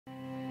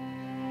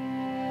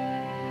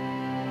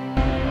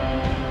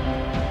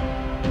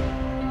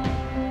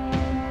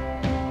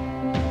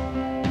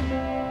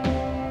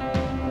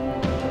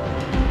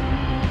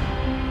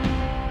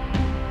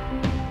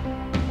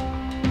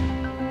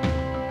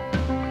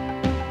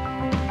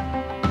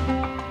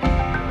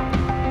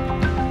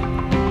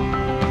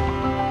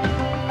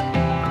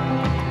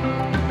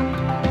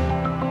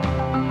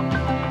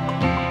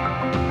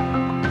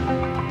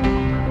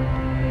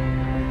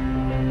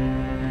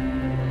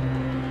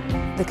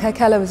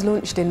Kirkella was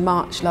launched in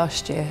March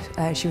last year.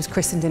 She was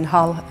christened in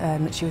Hull,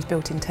 she was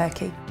built in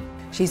Turkey.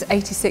 She's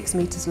 86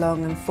 metres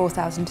long and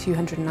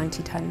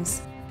 4,290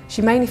 tonnes.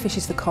 She mainly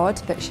fishes for cod,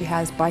 but she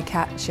has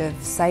bycatch of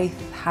saithe,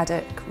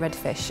 haddock,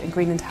 redfish and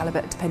Greenland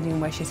halibut depending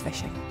on where she's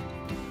fishing.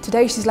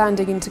 Today she's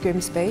landing into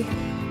Grimsby.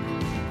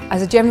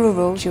 As a general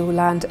rule, she'll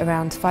land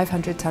around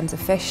 500 tonnes of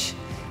fish,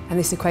 and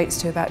this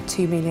equates to about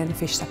 2 million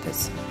fish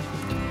suppers.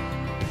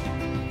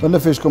 When the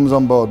fish comes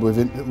on board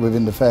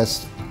within the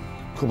first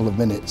couple of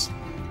minutes,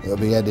 it'll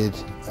be headed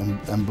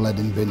and bled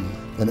in bin.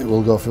 Then it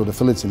will go through the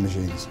filleting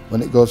machines.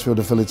 When it goes through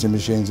the filleting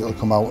machines, it'll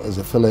come out as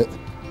a fillet,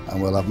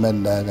 and we'll have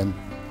men there then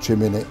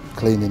trimming it,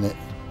 cleaning it,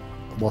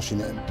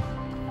 washing it.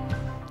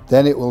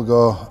 Then it will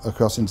go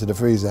across into the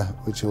freezer,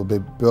 which will be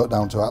brought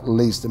down to at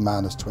least a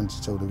minus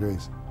 22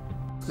 degrees.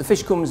 The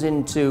fish comes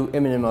into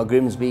Immingham or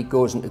Grimsby,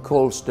 goes into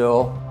cold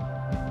store,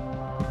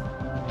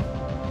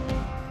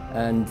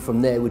 and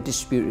from there we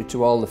distribute it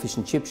to all the fish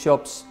and chip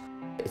shops.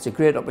 It's a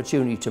great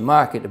opportunity to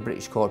market a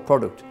British cod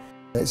product.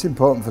 It's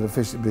important for the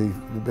fish to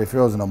be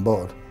frozen on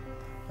board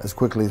as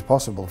quickly as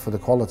possible for the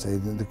quality.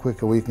 The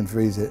quicker we can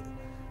freeze it,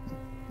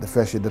 the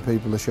fresher the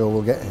people ashore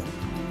will get it.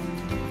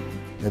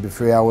 Maybe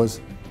 3 hours.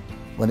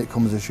 When it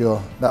comes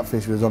ashore, that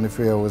fish was only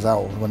 3 hours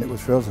out when it was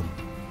frozen.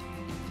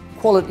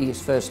 Quality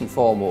is first and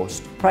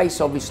foremost.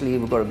 Price, obviously,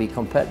 we've got to be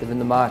competitive in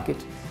the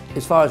market.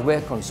 As far as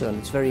we're concerned,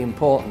 it's very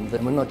important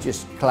that we're not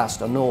just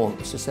classed or known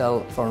to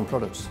sell foreign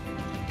products.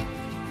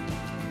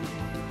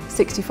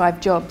 65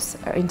 jobs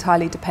are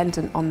entirely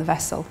dependent on the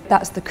vessel.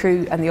 That's the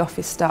crew and the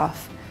office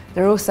staff.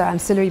 There are also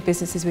ancillary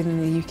businesses within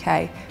the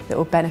UK that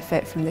will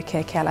benefit from the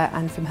Kirkella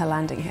and from her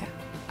landing here.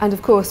 And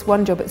of course,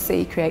 one job at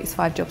sea creates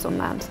 5 jobs on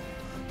land.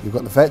 You've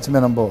got the factory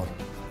men on board.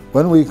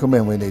 When we come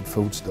in, we need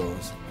food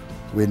stores.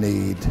 We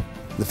need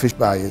the fish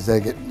buyers,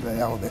 they get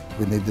out of it.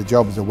 We need the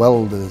jobs of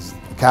welders,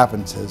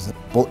 carpenters,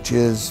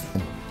 butchers.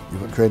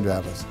 You've got crane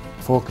drivers,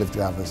 forklift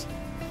drivers.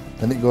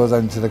 Then it goes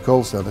out into the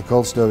cold store. The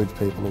cold storage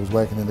people who's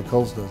working in the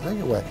cold stores, they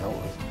get work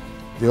hours.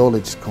 The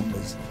haulage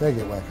companies, they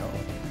get work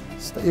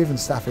hours. Even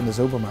staff in the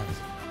supermarkets.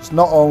 It's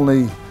not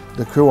only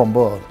the crew on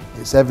board,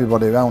 it's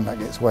everybody around that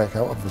gets work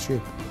out of the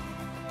ship.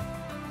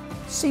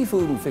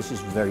 Seafood and fish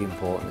is very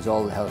important, as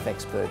all the health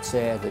experts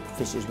say, that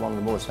fish is one of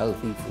the most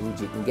healthy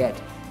foods you can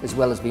get, as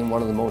well as being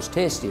one of the most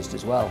tastiest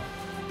as well.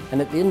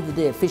 And at the end of the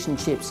day, fish and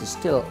chips is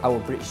still our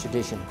British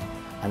tradition,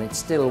 and it's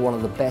still one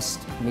of the best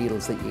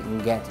meals that you can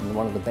get and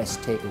one of the best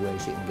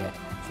takeaways you can get,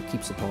 so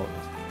keep supporting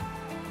it.